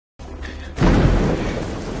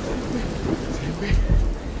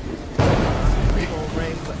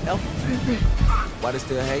forever? Why they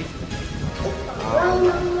still hate?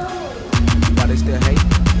 Why they still hate?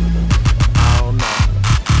 I don't know.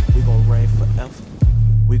 We gon' reign forever.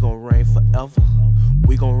 We gon' reign forever.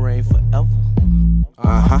 We gon' reign forever.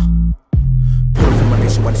 Put up for my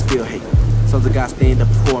nation, why they still hate? Sons of God stand up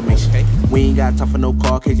before me. We ain't got time for no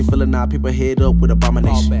Caucasian feeling our people head up with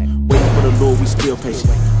abomination. Waiting for the Lord, we still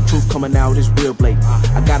patient. Truth coming out is real blatant.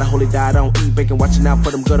 I got a holy diet, I don't eat bacon. Watching out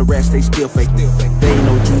for them gutter rats, they still faking. They ain't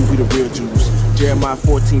no Jews, we the real Jews. Jeremiah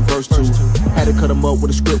 14 verse 2. Had to cut them up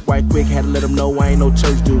with a script right quick. Had to let them know I ain't no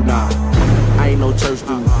church dude. Nah, I ain't no church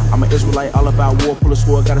dude. I'm an Israelite, all about war, pull a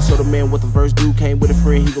sword. Gotta show the man what the verse do. Came with a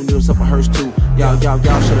friend, he gon' give himself a hearse too. Y'all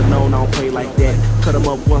should've known I don't play like that. Cut him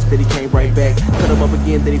up once, then he came right back. Cut him up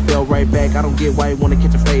again, then he fell right back. I don't get why he wanna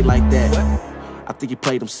catch a fade like that. I think he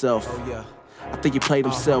played himself. I think he played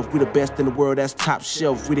himself. We the best in the world, that's top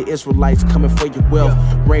shelf. We the Israelites coming for your wealth.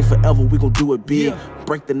 Reign forever, we gon' do it big.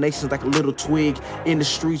 Break the nations like a little twig. In the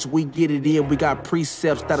streets, we get it in. We got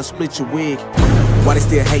precepts that'll split your wig. Why they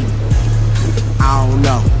still hating? I don't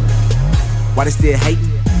know. Why they still hating?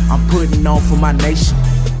 I'm putting on for my nation.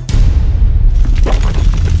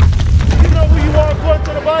 You know who you are according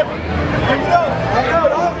to the Bible?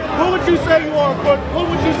 Who would you say you are according? Who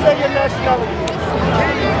would you say your nationality is?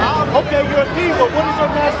 Okay, you're a king, but what is your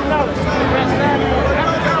nationality?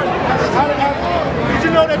 Did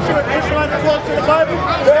you know that you're an Israelite according to the Bible?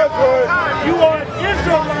 You are an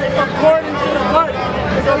Israelite according to the Bible.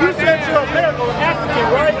 So you said you're American or African,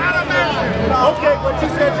 right? Okay, but you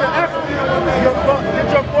said you're African. Did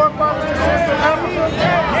your forefathers descend from Africa?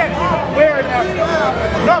 Yes. Where in Africa?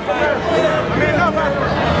 North America.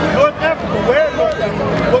 North Africa. Where in North Africa?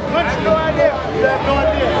 What country? No idea. You have no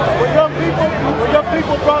idea. Were your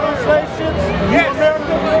people brought on slave ships in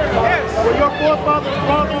America? Yes. Were your forefathers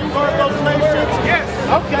brought on those slave ships? Yes.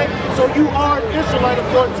 Okay, so you are an Israelite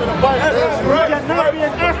according to the Bible. You cannot be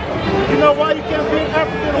an African. You know why you can't be an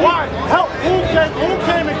African? Why? Who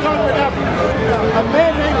came and conquered Africa? A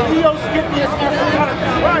man named Scipius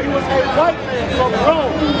Africanus. Right. He was a white man from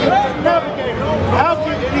Rome. He was a navigator. How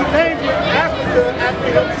can he named it Africa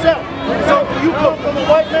after himself? So do you come from a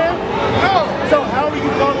white man? No. So how are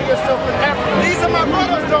you calling yourself an African? These are my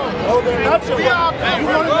brothers, though. Oh, they're not your brothers. You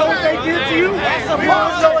want to know what they did to you? You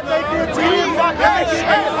want to know what they did to you?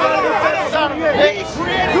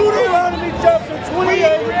 Deuteronomy chapter 28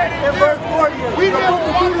 and verse 48. The book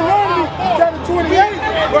of Deuteronomy chapter 28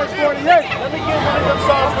 verse 48. Let me get one of them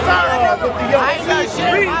songs with the young.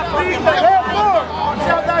 Read the headboard.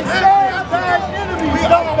 Shall thy serve thine enemies?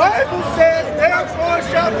 The Bible says, therefore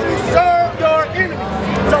shalt you serve your enemies.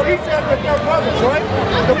 So he said that they're brothers, right?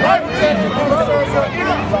 The Bible says you're going to serve your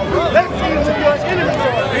enemies. Let's see who your enemies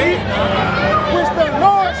are. Read. Which the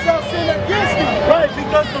Lord shall send against thee. Right,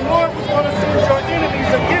 because the Lord was going to send your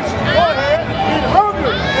enemies against you. Go ahead. In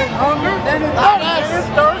hunger. And in thirst. And in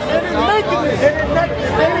thirst. And in nakedness. And in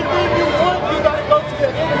nakedness. Anything you want, you got to go to the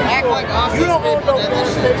enemy. You don't own no gas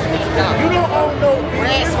stations. You don't own no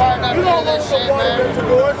beaches. You don't own no water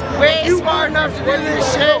reservoirs. We ain't smart enough to do this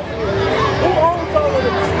shit. Who owns all of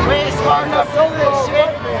this? We ain't smart enough to do this shit.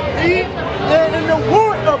 And in the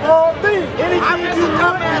root of all things, anything you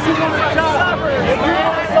want, you want a job. If you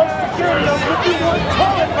want Social Security, if you want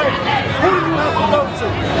toilet paper, who do you have to go to?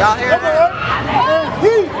 Y'all hear that? And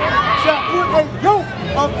he shall put a yoke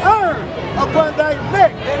of iron upon thy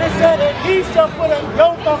neck. And it said that he shall put a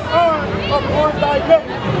yoke of iron upon thy neck.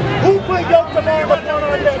 Who put yokes of iron upon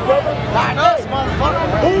our neck, brother? Not us,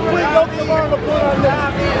 motherfucker. Who put yokes of iron upon our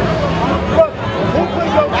neck? Brother, who put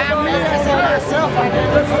yokes of iron upon our neck?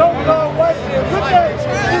 The so-called white man. Look at it.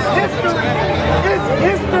 It's history. It's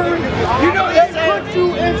history. You know, they put you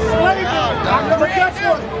in slavery. But guess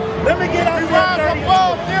what? Let me get out there. Let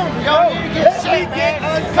me get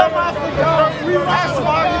come off the ground. We rise from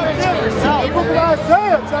the book of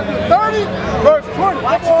Isaiah, chapter 30, verse 20.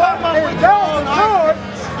 And thou, the Lord,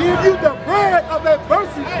 give you the bread of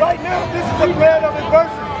adversity. Right now, this is the bread of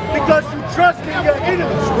adversity. Because you trust in your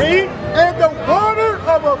enemies. Read. And the water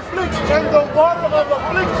of affliction. And the water of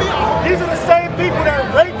affliction. These are the same people that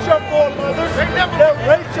rape your foremothers, that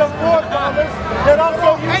rape your forefathers, that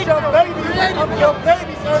also use your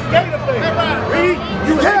babies as gator babies. Read.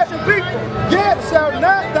 You Haitian people. Yet shall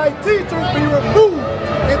not thy teachers be removed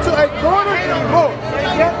into a corner anymore.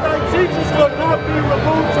 And yet thy teachers will not be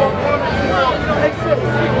removed to a corner anymore. Hey, sis,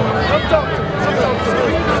 I'm talking to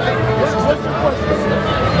you. What's your question?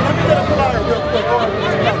 Let me get a flyer real quick.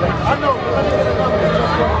 I know. Let me get a number.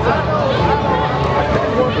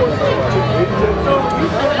 So you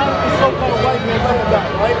said how the so-called white man let it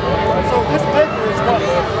die, right? So this paper is white.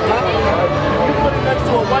 You put it next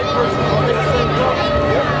to a white person. It's the same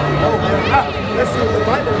color. Let's see what the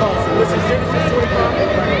Bible calls it. This is Genesis 25.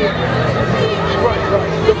 Right.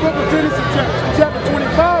 The book of Genesis chapter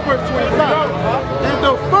 25, verse 25. And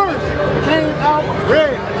the first came out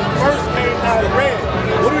red. First came out red.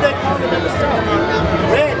 What do they call them in the South?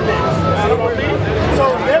 Rednecks. You know what I mean? So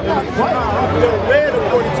they're not white. They're red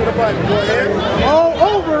according to the Bible. Go ahead. All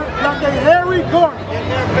over like a hairy garment. And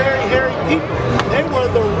they're very hairy people. They were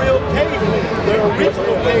the real cavemen. The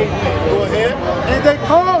original cavemen. Go ahead. And they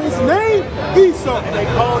call his name Esau. And they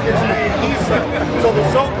call his name Esau. So the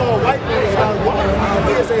so-called white man is not white.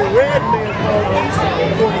 He is a red man called Esau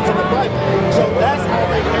according to the Bible. So that's how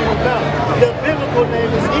they came about. The biblical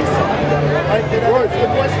name is Esau. Right? Did I answer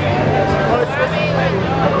your question?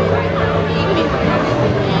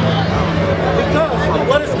 Because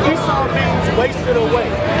what does Esau means? Wasted away.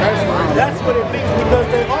 That's what it means, because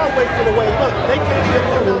they are wasted away. Look, they can't get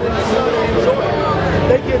come out in the sun and enjoy it.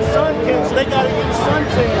 They get sun cancer, they gotta get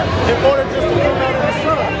suntan in order just to come out in the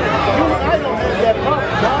sun. You and I don't have that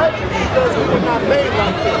problem. Why? Because we were not made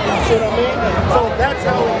like that. You see what I mean? So that's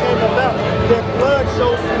how it came about. Their blood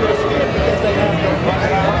shows through their skin because they have no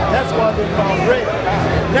blood. That's why they're called red.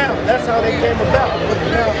 Now, that's how they came about.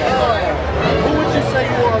 Now, who would you say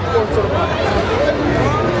you are according to the Bible?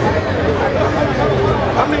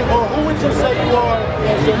 I mean, or who would you say you are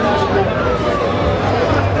as your nationality?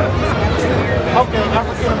 Okay,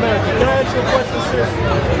 African American. Can I ask you a question, sis?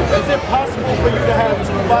 Is it possible for you to have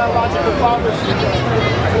two biological fathers?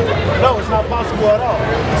 No, it's not possible at all.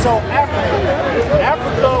 So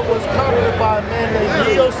Africa was conquered by a man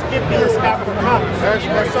named Neo-Scipius Africanus.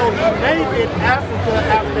 And so he named it Africa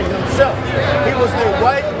after himself. He was a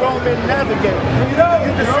white Roman navigator.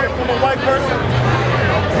 You descend from a white person?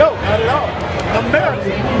 No, not at all.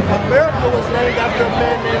 America was named after a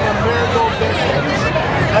man named Amerigo Vespucci,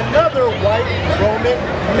 another white Roman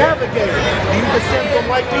navigator. Do you descend from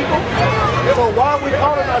white people? So why are we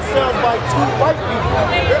calling ourselves like two white people?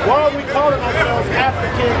 Why are we calling ourselves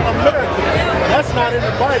African American? That's not in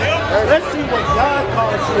the Bible. Let's see what God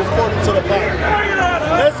calls you according to the Bible.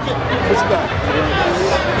 Let's get this guy.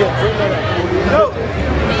 Yeah, bring that up.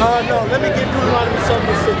 No, let me get Deuteronomy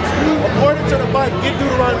 7:6. According to the Bible, get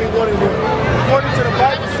Deuteronomy 1:1. According to the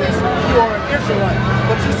Bible says you are an Israelite,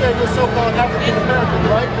 but you say you're so-called African American,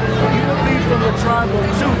 right? You would be from the tribe of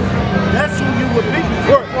Judah. That's who you would be,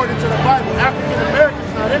 according to the Bible. African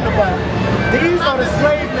American's not in the Bible. These are the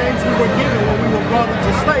slave names we were given when we were brought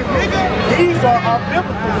into slavery. These are our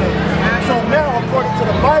biblical names. So now, according to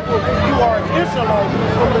the Bible, you are an Israelite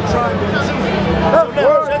from the tribe of Judah. So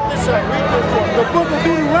now, check this out. Read this one. The book of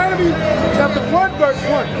Deuteronomy, chapter 1, verse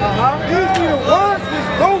 1. These be the words which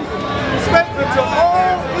Moses spake unto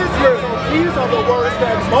all Israel. So these are the words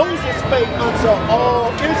that Moses spake unto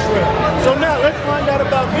all Israel. So now, let's find out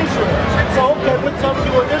about Israel. So, okay, we're telling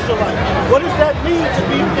you an Israelite. What does that mean to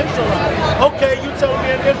be an Israelite? Okay, you tell me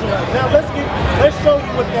an Israelite. Now, let's show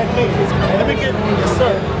you what that means. Let me get this,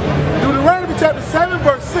 sir. Deuteronomy chapter 7,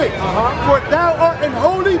 verse 6. For thou art an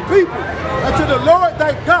holy people unto the Lord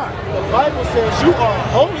thy God. The Bible says you are a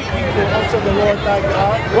holy people unto the Lord thy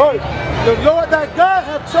God. Right. The Lord thy God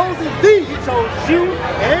hath chosen thee. He chose you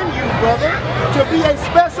and you, brother, to be a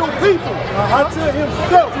special people unto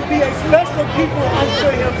himself. To be a special people unto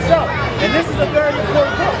himself. And this is a very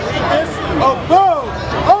important part. Read this. Above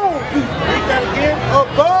all people. Read that again.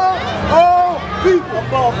 Above all people.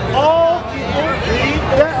 Above all people. Read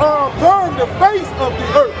that are upon the face of the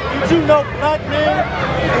earth. Did you know black man,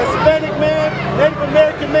 Hispanic man, Native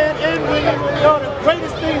American man, and women are the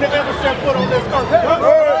greatest thing that ever set foot on this earth?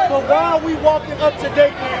 But why are we walking up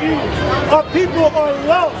today confused? Our people are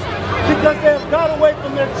lost because they have got away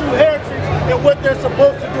from their true heritage and what they're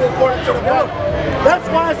supposed to do according to the Bible. That's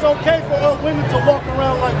why it's okay for our women to walk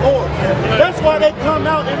around like whores. That's why they come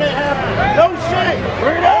out and they have no shame.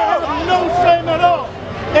 They have no shame at all.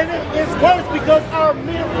 And it's worse because our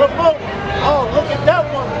men promote, oh, look at that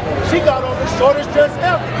woman. She got on the shortest dress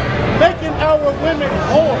ever. Making our women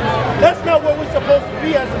whores. That's not what we're supposed to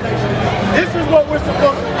be as a nation. This is what we're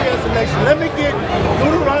supposed to be as a nation. Let me get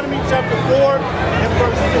Deuteronomy chapter 4 and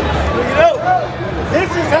verse 6. You know, this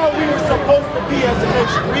is how we were supposed to be as a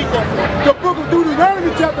nation. Read that for me. The book of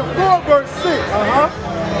Deuteronomy chapter 4 verse 6.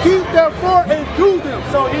 Keep therefore and do them.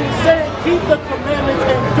 So he's saying keep the commandments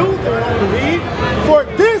and do them. Read. For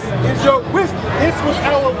this is your wisdom. This was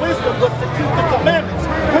our wisdom, was to keep the commandments.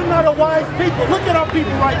 We're not a wise people. Look at our people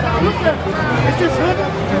right now. Look at us. Is this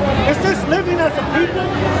living? Is this living as a people?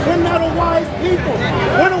 We're not a wise people.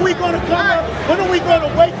 When are we going to come up? When are we going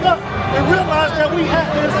to wake up and realize that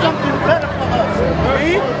there's something better for us?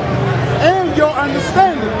 Read. And your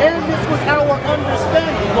understanding. And this was our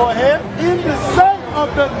understanding. Go ahead. In the sight of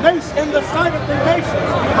the nation. in the sight of the nations.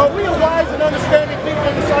 Are we a wise and understanding people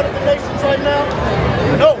in the sight of the nations right now?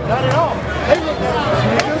 No, not at all. They look at us as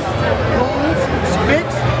niggas, goons,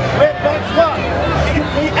 spicks, redbacks. Why?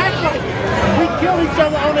 We act like it. We kill each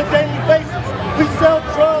other on a daily basis. We sell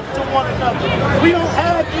drugs to one another. We don't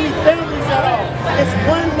have any families at all. It's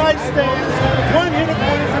one night stands, one hit of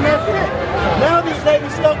pointers, and that's it. Now these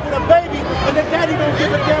ladies stuck with a baby, and the daddy don't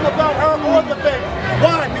give a damn about her or the baby.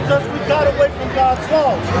 Why? Because we got away from God's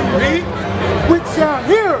laws. Read. We shall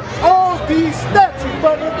hear all these statutes.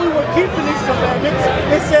 But if we were keeping these commandments,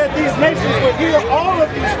 it said these nations would hear all of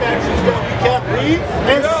these statutes that we kept. Read.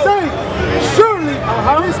 And say, surely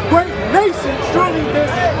this great nation, surely this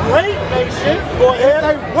great nation, is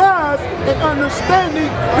a wise and understanding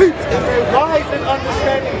people. Is a wise and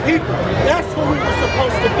understanding people. That's who we were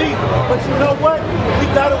supposed to be. But you know what? We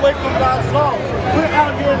got away from God's laws. We're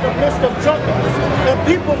out here in the midst of drunkenness. And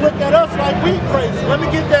people look at us like we crazy. Let me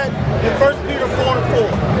get that in 1 Peter 4:4.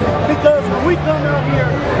 Because when we come out here,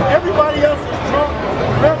 everybody else is drunk,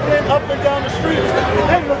 reveling up and down the streets. And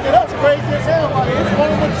they look at us crazy as hell. Like, it's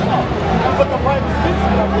wrong with y'all. But the Bible speaks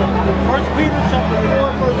about that. 1 Peter chapter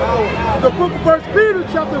 4, verse 4. The book of 1 Peter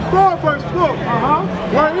chapter 4, verse 4.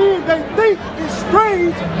 Wherein they think it's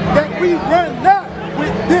strange that we run not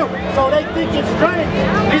with them. So they think it's strange.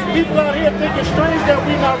 These people out here think it's strange that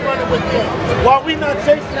we're not running with them. While we're not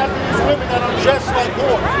chasing after these women that are dressed like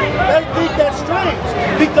whores. They think that's strange.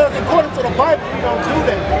 Because according to the Bible, we don't do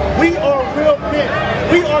that. We are real men.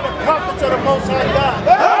 We are the prophets of the Most High God.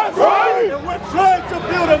 That's right. And we're trying to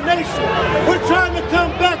build a nation. We're trying to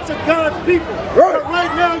come back to God's people. Right. But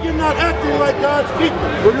right now, you're not acting like God's people.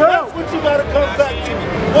 That's what you got to come back to.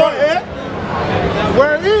 Go ahead.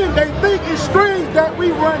 Wherein they think it's strange that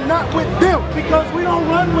we run not with them. Because we don't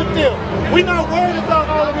run with them. We're not worried about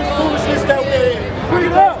all of this foolishness that we're in.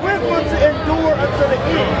 Because we're going to endure until the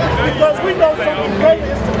end. Because we know something great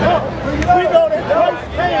is to come. We know that Christ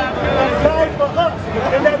came and died for us.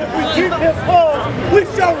 And that if we keep his laws, we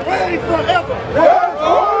shall reign forever.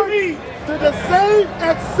 To the same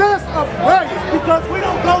excess of riot. Because we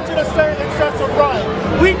don't go to the same excess of riot.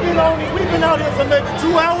 We've been out here for maybe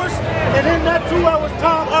 2 hours, and in that 2 hours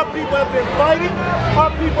time, our people have been fighting,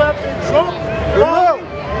 our people have been drunk.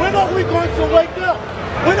 When are we going to wake up?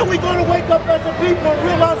 When are we going to wake up as a people and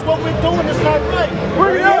realize what we're doing is not right?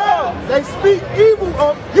 They speak evil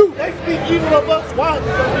of you. They speak evil of us. Why?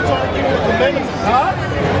 Because we're trying to keep the commandments of God.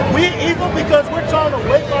 We're evil because we're trying to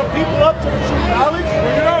wake our people up to the true knowledge.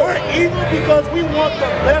 We're evil because we want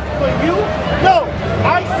the best for you. No,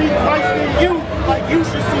 I see Christ in you like you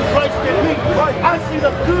should see Christ in me. I see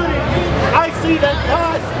the good in you. I see that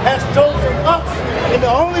God has chosen us. And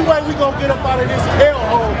the only way we're going to get up out of this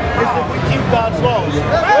hellhole is if we keep God's laws.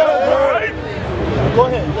 Go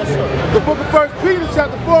ahead, yes sir. The book of 1 Peter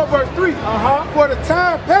chapter 4 verse 3. For the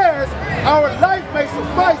time past, our life may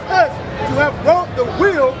suffice us to have wrought the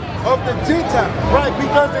will of the Gentiles. Right,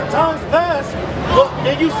 because in times past, look,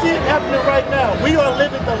 and you see it happening right now. We are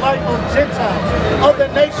living the life of Gentiles, other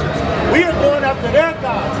nations. We are going after their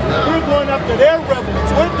gods. We're going after their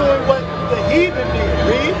reverence. We're doing what the heathen did.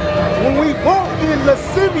 Read. When we walk in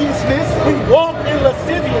lasciviousness, we walk in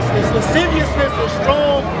lasciviousness. Lasciviousness is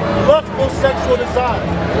strong, lustful sexual desire.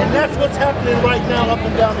 And that's what's happening right now up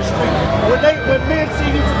and down the street. When men see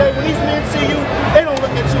you today, when these men see you, they don't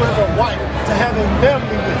look at you as a wife to have a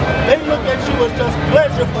family with. They look at you as just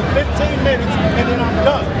pleasure for 15 minutes and then I'm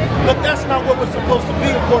done. But that's not what we're supposed to be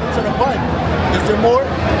according to the Bible. Is there more?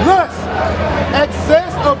 Lust.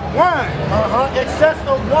 Excess of wine. Excess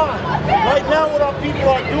of wine. Right now what our people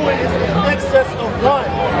are doing is excess of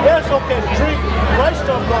wine. Yeah, it's okay to drink. Christ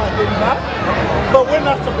drank wine, did he not? But we're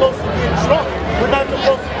not supposed to get drunk. We're not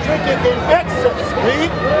supposed to drink it in excess.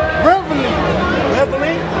 Read. Reveling.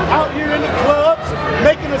 Reveling. Out here in the clubs,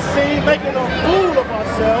 making a scene, making a fool of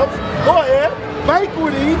ourselves. Go ahead.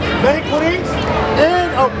 Banquetings,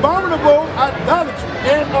 and abominable idolatry.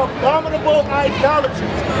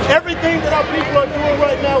 Everything that our people are doing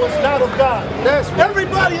right now is not of God.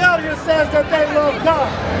 Everybody out here says that they love God.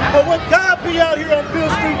 But would God be out here on Bill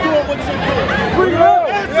Street doing what you're doing?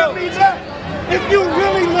 Answer me that. If you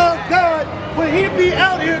really love God, would he be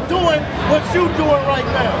out here doing what you're doing right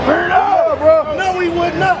now? No, he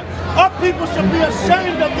would not. Our people should be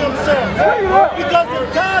ashamed of themselves. Because if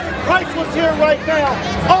God and Christ was here right now,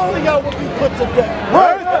 all of y'all would be put to death.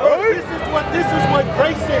 This is what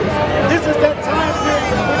grace is. This is that time period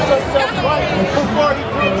to put yourself right before he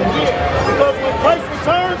comes again. Because when Christ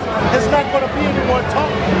returns, it's not going to be any more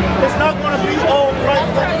talking. It's not going to be, oh, Christ,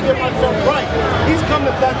 let me get myself right. He's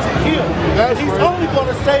coming back to heal. And he's only going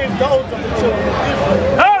to save those of the children of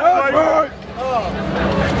Israel.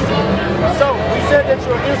 So, we said that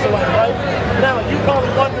you're an Israelite, right? Now, you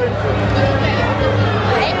probably wondering...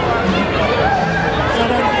 Say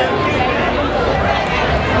that again.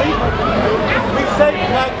 We say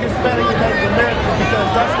Black, Hispanic, and Native American because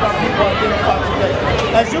that's what our people identify today.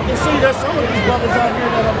 As you can see, there's some of these brothers out here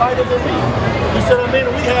that are lighter than me. You see what I mean?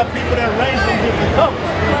 We have people that range from different colors.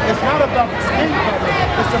 It's not about the skin color,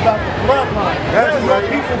 it's about the bloodline. That's where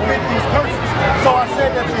people fit these curses. So I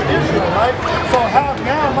said that you're Israel, right? So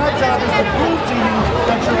now my job is to prove to you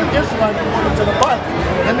that you're an Israelite according to the Bible.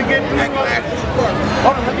 Let me get through.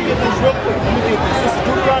 Hold on, let me get this real quick. Let me get this. This is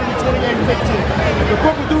Deuteronomy 28:15. The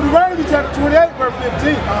book of Deuteronomy chapter 28 verse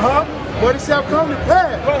 15. But it shall come to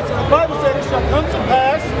pass. Right, so the Bible said it shall come to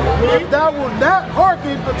pass if thou wilt not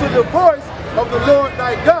hearken unto the voice of the Lord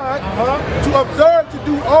thy God, to observe to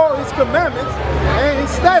do all his commandments and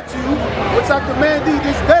his statutes, which I command thee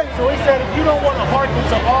this day. So he said, if you don't want to hearken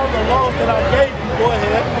to all the laws that I gave you, go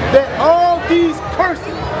ahead. That all these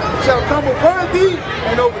curses shall come upon thee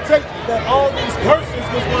and overtake thee. That all these curses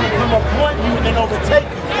was going to come upon you and overtake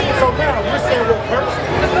you. So now we're saying we're cursed.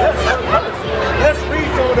 Yes, we're cursed. Let's read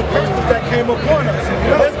some of the curses that came upon us.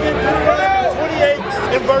 Let's get Deuteronomy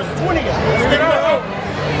 28 and verse 20. Let's get it.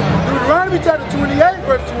 Deuteronomy chapter 28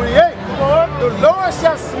 verse 28. The Lord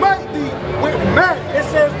shall smite thee with madness. It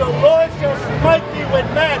says the Lord shall smite thee with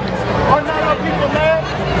madness. Are not our people mad?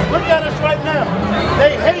 Look at us right now.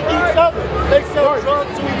 They hate each other. They sell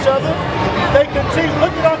drugs to each other. They continue.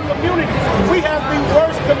 Look at our community. We have the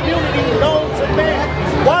worst community known to man.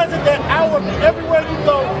 Why is it that everywhere you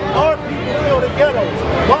go, our people fill the ghettos?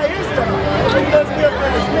 Why is that? Because we are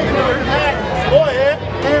smitten with madness. Go ahead.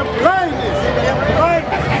 And blindness. And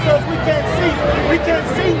blindness. Because we can't see. We can't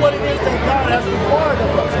see what it is that God has required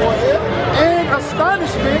of us. Go ahead. And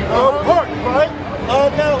astonishment of heart. Right?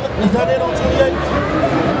 Now, is that it on 28?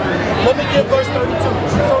 Let me get verse 32.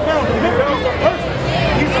 So now, remember, these are curses.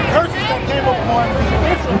 These are curses that came upon the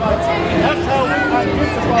Israelites. That's how we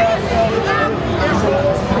identify ourselves as the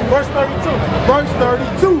Israelites. Verse 32. Verse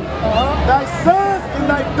 32. Thy sons and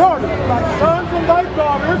thy daughters. Thy sons and thy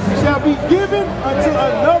daughters shall be given unto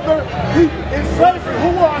another people. In slavery,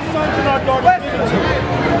 who are our sons and our daughters given to?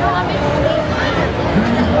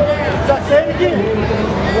 So I say it again.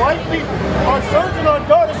 White people. Our sons and our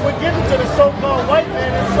daughters were given to the so-called white man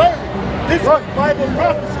in slavery. This is Bible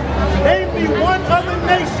prophecy. Name me one other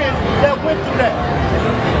nation that went through that.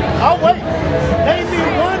 I'll wait. Name me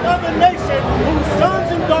one other nation whose sons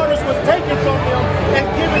and daughters was taken from them and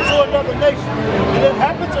given to another nation. It didn't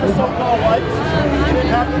happen to the so-called whites. It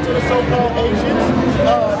didn't happen to the so-called Asians,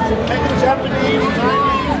 Japanese,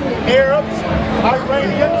 Chinese, Arabs,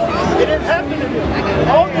 Iranians. It didn't happen to them.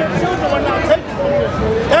 All their children were not taken from them.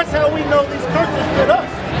 That's how we know these curses fit us.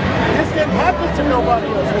 This didn't happen to nobody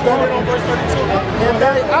else. Is that it on verse 32? And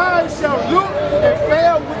thy eyes shall look and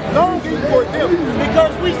fail with longing for them.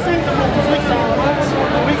 Because we seen the movies, we seen books,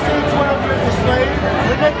 we seen 12 Years a Slave.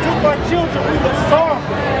 When they took our children, we were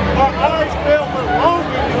sorrowful. Our eyes fell with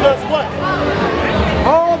longing because what?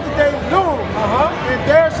 All the day long, and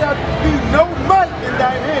there shall be no might in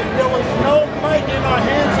thy hand. There was no might in our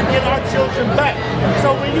hands to get our children back.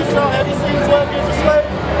 So when you saw, have you seen 12 Years a Slave?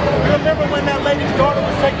 You remember when that lady's daughter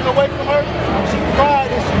was taken away from her? She cried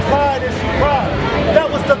and she cried and she cried. That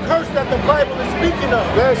was the curse that the Bible is speaking of.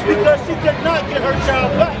 Because she could not get her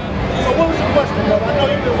child back. So what was your question, brother? I know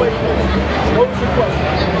you've been waiting for this. What was your question?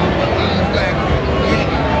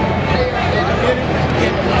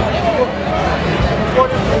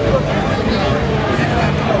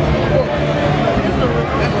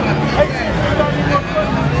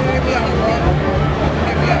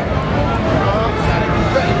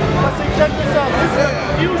 Check this out. This is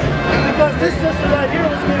confusion because this sister right here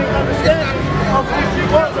was getting understanding of who she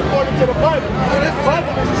was according to the Bible. This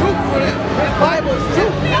Bible is true. This Bible is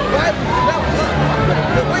true. The Bible is not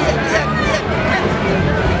the way we had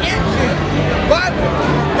Bible.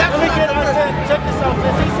 Let me get Isaiah. Check this out.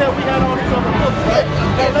 Since he said we had all these other books, right?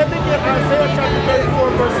 Now let me get Isaiah chapter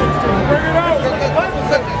 34, verse 16. Bring it out. The Bible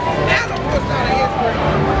says Adam was not an Israel.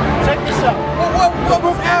 Check this out. The book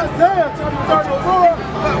of Isaiah chapter 34,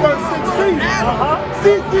 verse 16.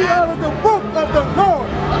 Seek ye out of the book of the Lord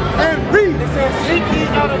and read. It says, seek ye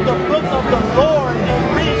out of the book of the Lord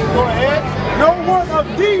and read. Go ahead. No one of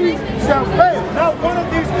these shall fail. Not one of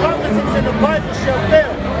these prophecies in the Bible shall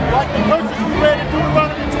fail. Like the verses we read in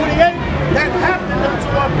Deuteronomy 28, that happened unto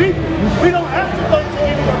our people. We don't have to go to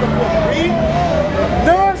any other book. Read.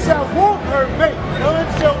 None shall want her mate. None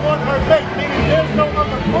shall want her mate. Meaning there's no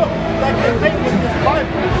other book that can mate with this Bible.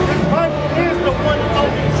 This Bible is the one and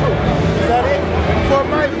only truth. Is that it? For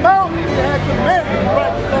my mouth it had commanded.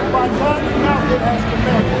 Right, because by God's mouth it has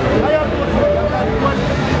commanded.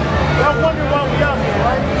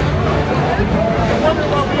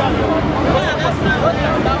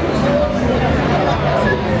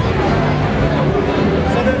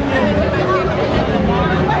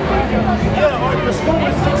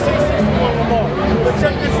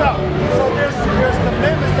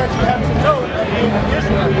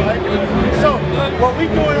 what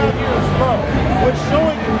we're doing out here is love. We're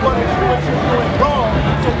showing you what you're doing wrong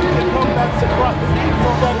so you can come back to Christ. So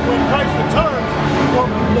that when Christ returns, you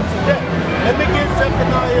won't be put to death. Let me get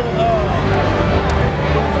Zephaniah 1:8.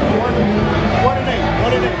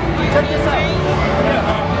 Check this out.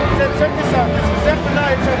 Check this out. This is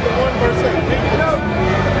Zephaniah chapter 1, verse 8.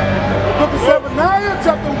 The book of Zephaniah,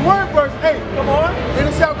 chapter 1, verse 8. Come on. And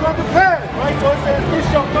it shall come to pass. Right, so it says, this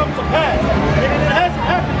shall come to pass. And it hasn't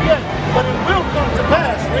happened yet, but it will come to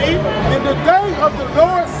pass. Read. In the day of the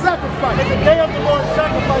Lord's sacrifice. In the day of the Lord's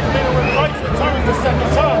sacrifice, meaning when Christ returns the second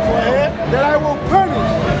time. Go ahead. That I will punish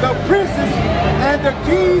the princes and the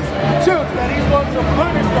king's children. That he's going to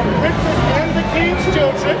punish the princes and the king's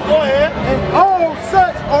children. Go ahead. And all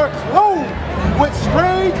such are clothed with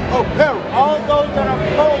strange apparel. All those that are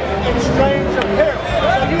clothed in strange apparel.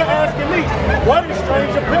 So you're asking me, what is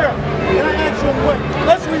strange apparel? Can I ask you a question?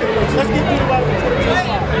 Let's read it first. Let's get Deuteronomy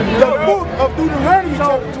 22. The book of Deuteronomy,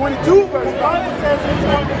 chapter 22, verse The Bible says he's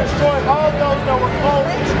going to destroy all those that were clothed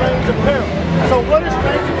in strange apparel. So what is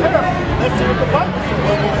strange apparel? Let's see what the Bible says.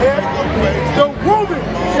 Go ahead. The woman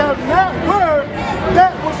shall not wear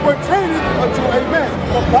that which pertaineth unto a man.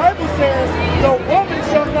 The Bible says the woman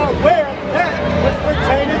shall not wear that which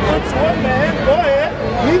pertaineth unto a man. Go ahead.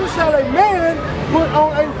 Neither shall a man put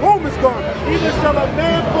on a woman's garment. Neither shall a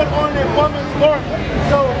man put on a woman's garment.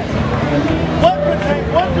 So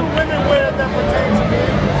what do women wear that pertains to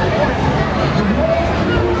men?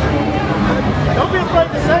 Don't be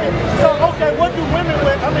afraid to say it. So okay, what do women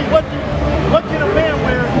wear? I mean, what can a man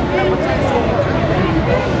wear that pertains to a woman?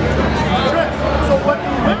 Dress. So what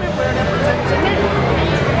do women wear that pertains to men?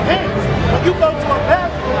 Pants. When you go to a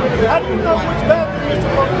bathroom, how do you know which bathroom you're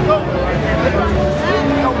supposed to go to?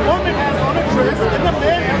 A woman has on a dress and the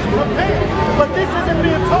man has on pants. But this isn't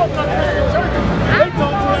being taught by the Christian churches. They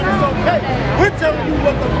told you that it's okay. We're telling you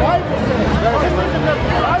what the Bible says. This isn't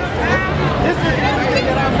nothing that I said. This isn't anything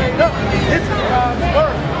that I made up. This is God's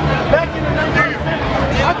word. Back in the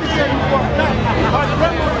 1950s, I can tell you for a fact, my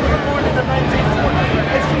grandmother was born in the 1920s,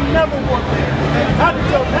 and she never wore pants. Not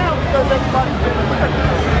until now, because everybody's been American.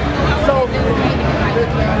 So,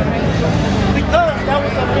 because that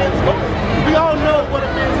was a man's garment. We all know what a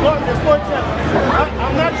man's garment is. For example,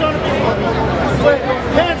 I'm not trying to be funny, but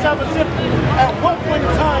pants have a zipper. At what point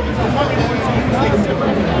in time is a woman going to use a zipper?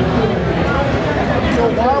 So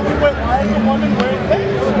why is the woman wearing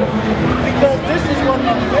pants? Because this is what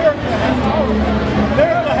America has taught us.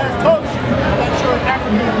 America has taught you that you're an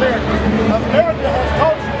African American. America has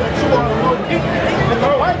taught you that you are a low people. And the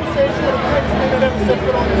Bible says you're the greatest thing that ever set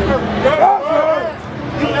foot on this earth.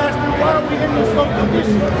 You ask me, why are we in this low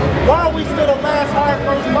condition? Why are we still the last high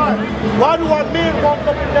first fire? Why do our men walk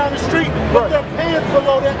up and down the street with their pants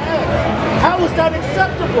below their ass? How is that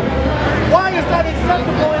acceptable? Why is that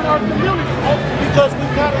acceptable in our community? Because we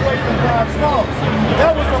got away from God's laws.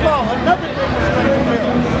 That was the law. Another thing was strange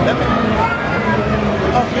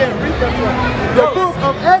apparel. Read that for me. The book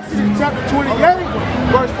of Exodus, chapter 28,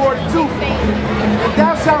 verse 42. And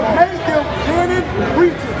thou shalt make them linen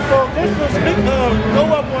breeches. So this will speak of, go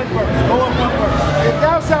up one verse. And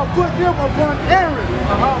thou shalt put them upon Aaron,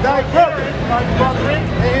 thy brother,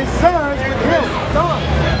 and and his sons with him.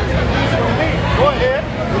 Go ahead.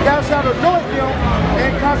 And thou shalt anoint them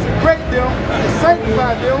and consecrate them and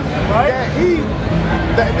sanctify them,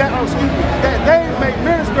 that they may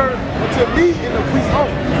minister to thee in the priest's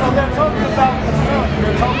office. So they're talking about the son.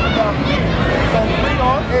 They're talking about men. So read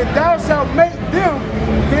on. And thou shalt make them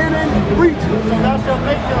linen breeches. So thou shalt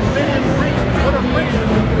make them linen breeches. What are breeches?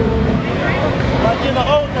 Like in the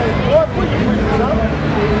old days, Lord, put your breeches up.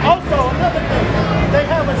 Also, another thing, they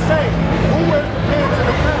have a saying, who wears the pants in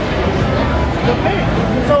the family? The men.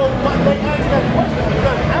 So they ask that question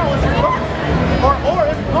because now it's reversed. Or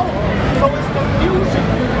it's both. So it's confusion.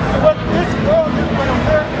 What this world is, what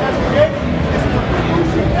America has created, is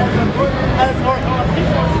confusion as our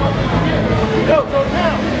people are so confused. So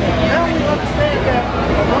now we understand that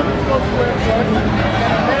a woman's supposed to wear a dress and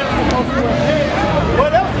a man's supposed to wear pants.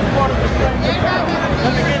 What else is part of the strange apparel?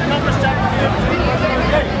 Let me get Numbers chapter 15, verse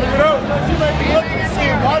 38. Because you may be looking and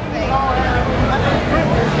seeing why do we all have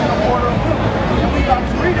privilege in a order of women? And we got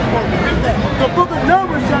to read it for you. Read that. The book of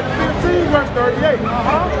Numbers, chapter 15, verse 38.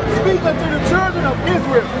 Speak unto the children of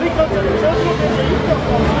Israel. Speak unto the children of Israel.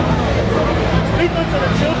 Speak unto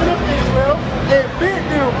the children of Israel. And bid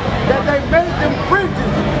them that they make them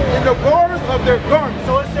fringes in the borders of their garments.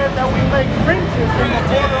 So it said that we make fringes in the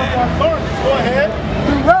border of our garments. Go ahead.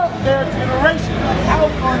 Throughout their generation. Out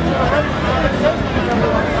our generation.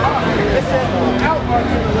 It said throughout our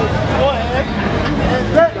generation. Go ahead. And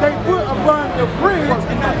that they put upon the fringe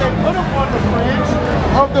And that they put upon the fringe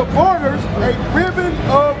of the borders a ribbon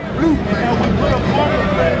of blue. And we put upon the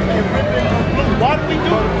fringe a ribbon of blue. Why do we do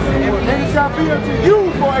this? And it shall be unto you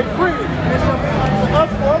for a friend. It shall be unto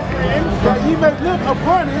us for a friend. That ye may look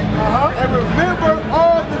upon it and remember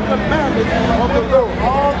all the commandments of the Lord.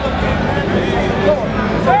 All the commandments of the Lord.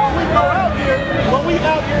 So when we go out here,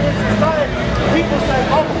 in society, people say,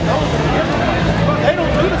 oh, those are the Israelites. They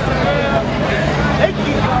don't do the same thing. They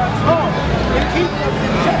keep God's law. It keeps us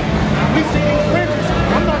in check. We see these fringes.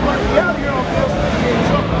 I'm not going to be out here on Bill Street getting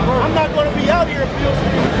drunk. I'm not going to be out here on Bill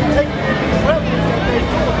Street taking in these revenues that they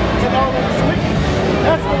do and all of this wickedness.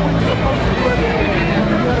 That's what we're supposed to do every day.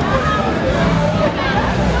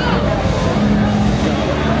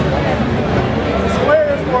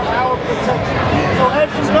 Squares for our protection. So as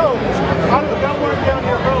you know, I weren't down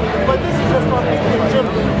here earlier, but this is just on in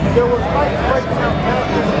general. There was light breaks out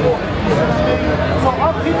after the war. You know what I mean? So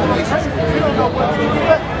our people are crazy. We don't know what to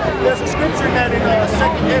expect. There's a scripture in that in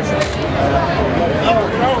 2nd Ezra.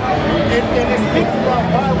 And it speaks about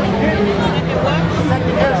why we did it.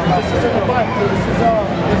 2nd Ezra. This is in the Bible. This is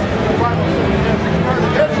the Bible. 2nd Ezra. You heard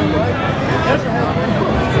of Ezra, right? Ezra has been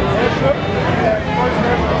books. Ezra, you have 1st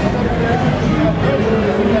Ezra, 2nd Ezra, you have Ezra,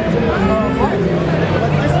 that's in the Bible.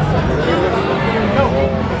 But this is something that you know.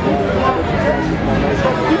 This is our protection.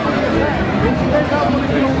 Because people in the land, they not want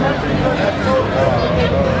to do much because that's so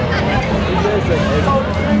good. So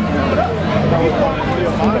the same thing with us. People are going to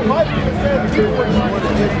the Bible that says people are trying to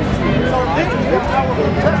do. So this is for our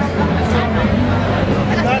protection.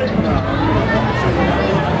 You got it?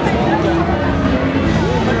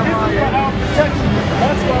 But this is for our protection.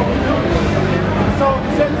 That's why we do it. So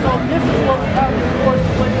this is what we have to force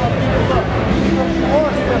to wake our people up. Because you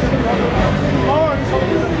are special, brother. You are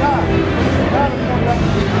children of God. You gotta come back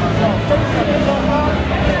to yourself. Say something, you love God?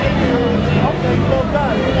 Okay, you love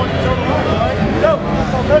God. You want eternal life, right? No.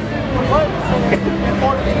 So let's read the Bible in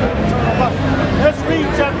order to get eternal life. Let's read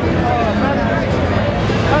chapter Matthew.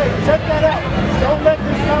 Hey, check that out. Don't let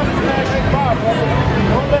this time smash you by, brother.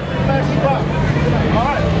 Don't let this smash you by. All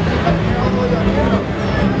right.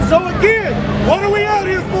 So again, what are we out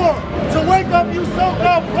here for? To wake up you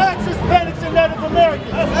so-called blacks, Hispanics, and Native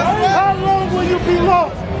Americans. How long will you be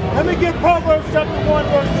lost? Let me get Proverbs chapter 1,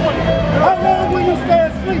 verse 20. How long will you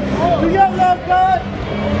stay asleep? Do y'all love God?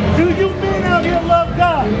 Do you men out here love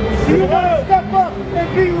God? Do you want to step up and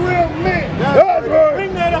be real men?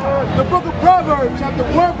 Bring that up. The book of Proverbs, chapter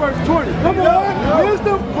 1, verse 20. Come on.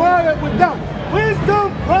 Wisdom crieth without.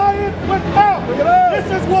 Wisdom crying without. This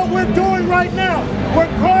is what we're doing right now.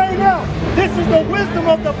 We're crying out. This is the wisdom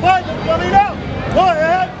of the Bible coming out. Go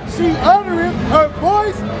ahead. She uttereth her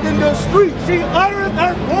voice in the streets. She uttereth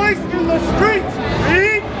her voice in the streets.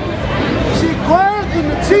 Read. She crieth in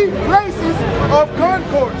the chief places of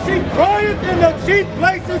concord. She crieth in the chief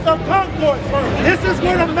places of concord. This is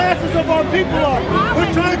where the masses of our people are.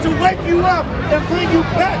 We're trying to wake you up and bring you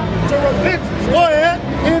back to repentance. Go ahead.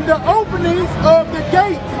 In the openings of the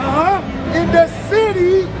gates. In the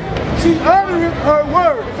city, she uttereth her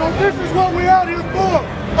word. So this is what we're out here for.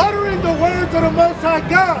 Uttering the words of the Most High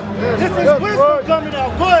God. This is wisdom coming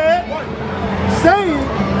out. Go ahead. Saying,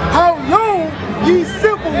 how long, ye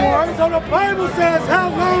simple ones. So the Bible says, how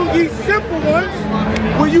long, ye simple ones,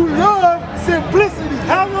 will you love simplicity?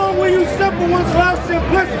 How long will you simple ones love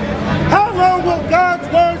simplicity? How long will God's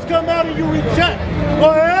words come out and you reject?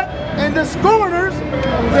 Go ahead. And the scorners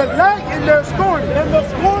delight in their scorning. And the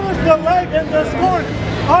scorners delight in their scorning.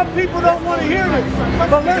 Our people don't want to hear this.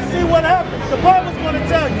 But let's see what happens. The Bible's going to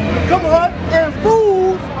tell you. Come on. And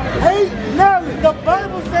fools hate knowledge. The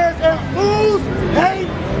Bible says, and fools hate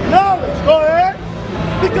knowledge. Go ahead.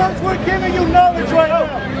 Because we're giving you knowledge right now.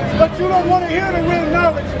 But you don't want to hear the real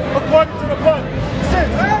knowledge according to the Bible.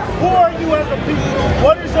 Since, who are you as a people?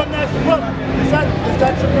 What is your national brother? Is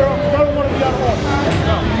that your girl? Because I don't want to be out of order.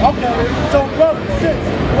 Okay. So brother, sis,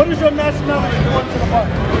 what is your nationality according to the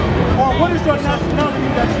Bible? Or what is your nationality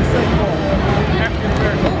that you say you are? African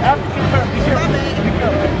American. African American. Be careful. Be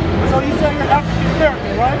careful. So you say you're African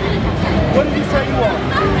American, right? What do you say you are?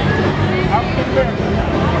 African American.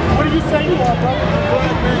 What do you say you are, brother?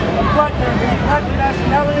 Black man. A black man. Is black the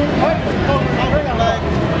nationality? Black is the color of the race.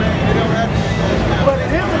 But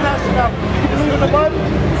it is a nationality. You believe in the Bible?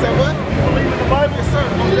 Say what? You believe in the Bible? Yes, sir.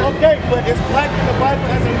 Okay, but is black in the Bible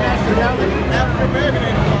as a nationality? African American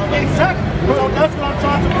ain't the Bible. Exactly. So that's what I'm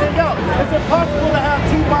trying to bring out. Is it possible to have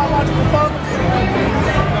two biological fathers?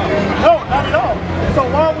 No, not at all. So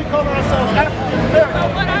why are we calling ourselves African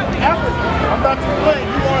American? African. I'm about to explain.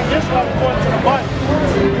 You are an Israelite according to the Bible.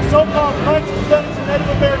 The so-called blacks, Hispanics, and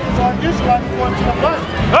Native Americans are Israelites according to the Bible.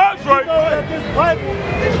 That's right. You know that this Bible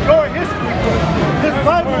is your history book. This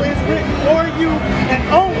Bible is written for you and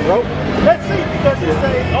only. Let's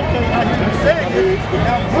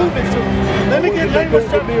Now prove it to me. Let me get Amos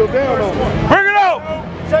chapter 2, verse 1. Bring it out!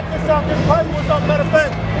 Check this out. This Bible was up. Matter of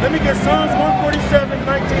fact, let me get Psalms 147, 19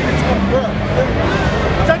 and 20.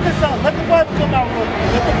 Check this out. Let the Bible come out, bro.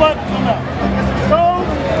 Let the Bible come out. This is Psalms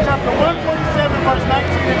chapter 147, verse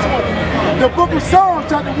 19 and 20. The book of Psalms,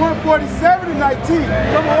 chapter 147 and 19.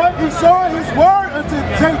 Come on. He showed his word unto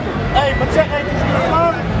Jacob. Hey, but check, hey, this is the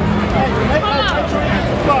Psalm. Hey, make sure you get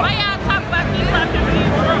the Psalm. Why y'all talk about these like in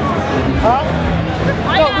these rooms? Huh?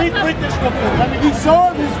 Why No, y'all read this real quick. Let me He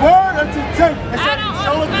showed his word unto Jacob. It said,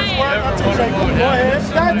 showing his word unto Jacob. Go ahead. His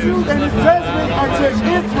statutes and his judgments unto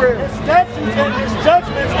Israel. His statutes and his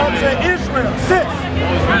judgments unto Israel. Sis.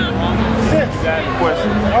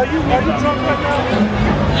 Are you drunk right now?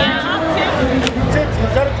 Yeah, I'm tipsy. You tipsy.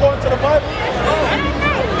 Is that according to the Bible?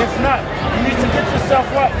 It's not. You need to get yourself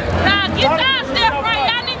right. Nah, get y'all stuff right.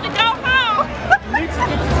 Y'all need to go home. You need to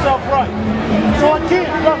get yourself right. So again,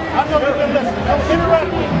 look, I know you've been listening. Come interact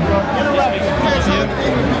with me, bro. Interact with me.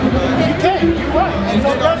 You can't. You're right. So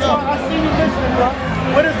that's why I see you listening, bro.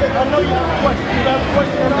 What is it? I know you have a question. You have a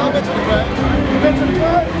question at all? I've been to the crowd. You been to the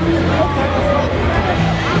club? Okay.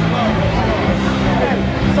 Hey,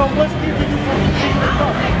 so what's keeping you from continuing to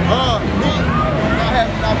come? Me.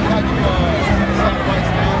 I give you sacrifice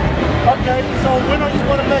now. Okay, so when are you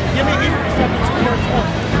going to make, give me Hebrews chapter 2 verse 1.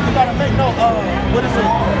 You got to make what is it?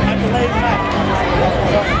 At the late night.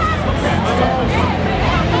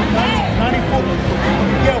 94.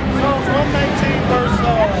 Yeah, Psalms 119 verse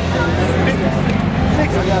 56.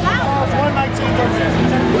 Psalms 119 verse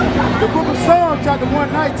 56. The book of Psalms, chapter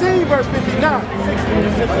 119, verse 59.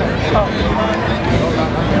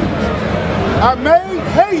 I made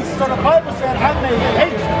haste. So the Bible said, I made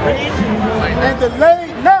haste, read, and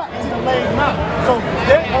delayed not. and delayed not. So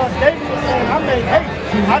David was saying, I made haste.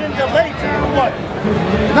 I didn't delay to do what?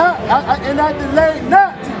 And I delayed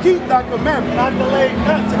not to keep thy commandments. I delayed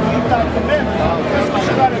not to keep thy commandments. That's what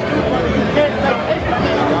you gotta do, brother. You can't make haste.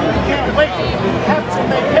 You can't wait. You have to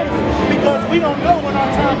make haste because we don't know when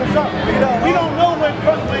our time is up. We don't know when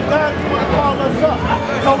God is going to call us up.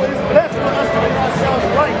 So it's best for us to make ourselves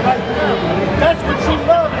right now. That's what you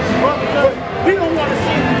love, bro, because we don't want to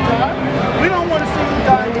see you die. We don't want to see you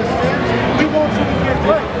die in your sins. We want you to get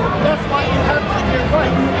right. That's why you have to get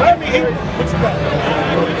right. Let me hear what you got.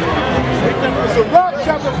 So Rock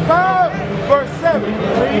chapter 5, verse 7.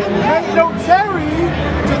 Make no tarry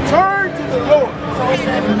to turn to the Lord. So it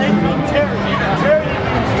says make no tarry. Tarry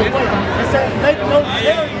means to wait. It says make no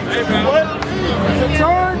tarry to what? To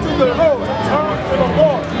turn to the Lord. To turn to the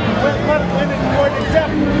Lord. For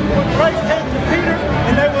example, when Christ came to Peter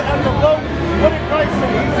and they were at the boat, what did Christ say?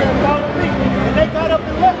 He said, follow me. And they got up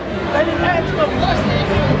and left. They didn't ask no questions.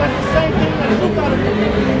 That's the same thing that you got to do.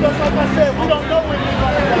 Because like I said, we don't know when we're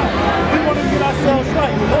going to die. We want to get ourselves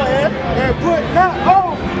right. Go ahead. And put not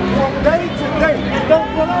off from day to day. And don't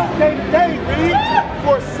put off day to day, read.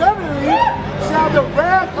 For suddenly shall the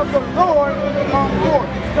wrath of the Lord come forth.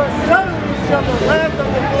 For suddenly shall the wrath of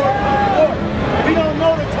the Lord come forth. We don't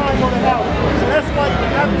know the time or the hour. So that's why you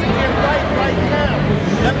have to get right now.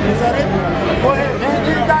 Is that it? Go ahead. And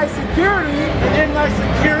in thy security And in thy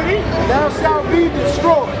security, thou shalt be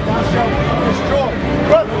destroyed. thou shalt be destroyed.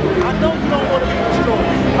 Brother, I know you don't want to be destroyed.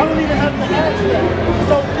 I don't even have to ask that.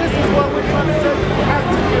 So this is what we're trying to say. You have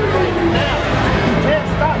to get right now. You can't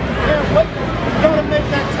stop. You can't wait. You got to make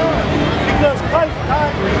that time. Because Christ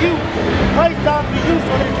died for you. Christ died for you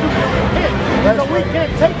so that you can repent. So we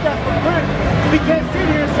can't take that for granted. We can't sit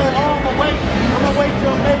here and say, oh, I'm going to wait. I'm going to wait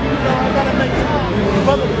till maybe, I got to make time.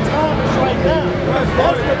 Brother, the time is right now.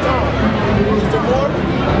 That's the time. Is it Lord?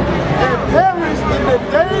 And perish in the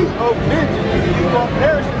day of vengeance. You're going to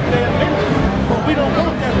perish in the day of vengeance. But we don't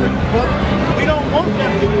want that for you, brother. We don't want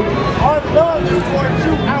that for you. Our love is towards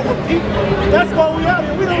you, our people. That's why we out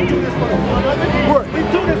here. We don't do this for the fun of it. We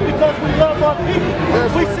do this because we love our people.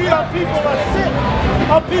 We see our people are sick.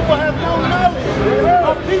 Our people have no knowledge.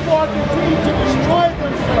 Our people are continuing to destroy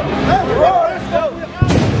themselves. That's why we're out here.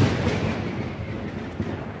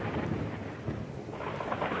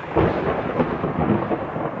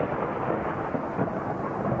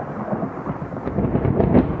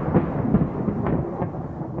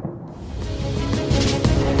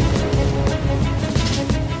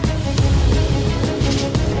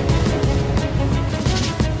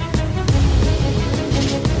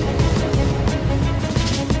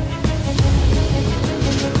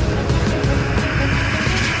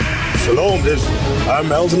 Shalom, Israel.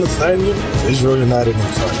 I'm Elder Nathaniel of Israel United in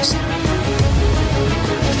Christ.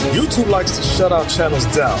 YouTube likes to shut our channels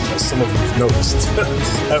down, as some of you have noticed,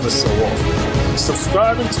 ever so often.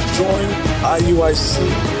 Subscribing to join IUIC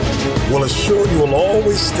will assure you will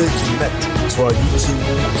always stay connected to our YouTube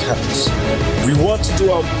accounts. We want to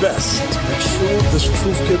do our best to make sure this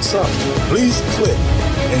truth gets out. Please click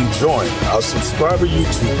and join our subscriber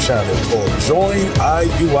YouTube channel called Join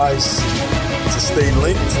IUIC to stay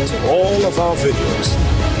linked to all of our videos.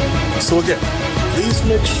 So again, please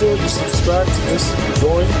make sure you subscribe to this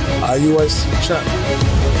Join IUIC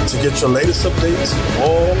channel to get your latest updates from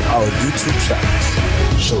all our YouTube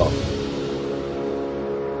channels. Shalom.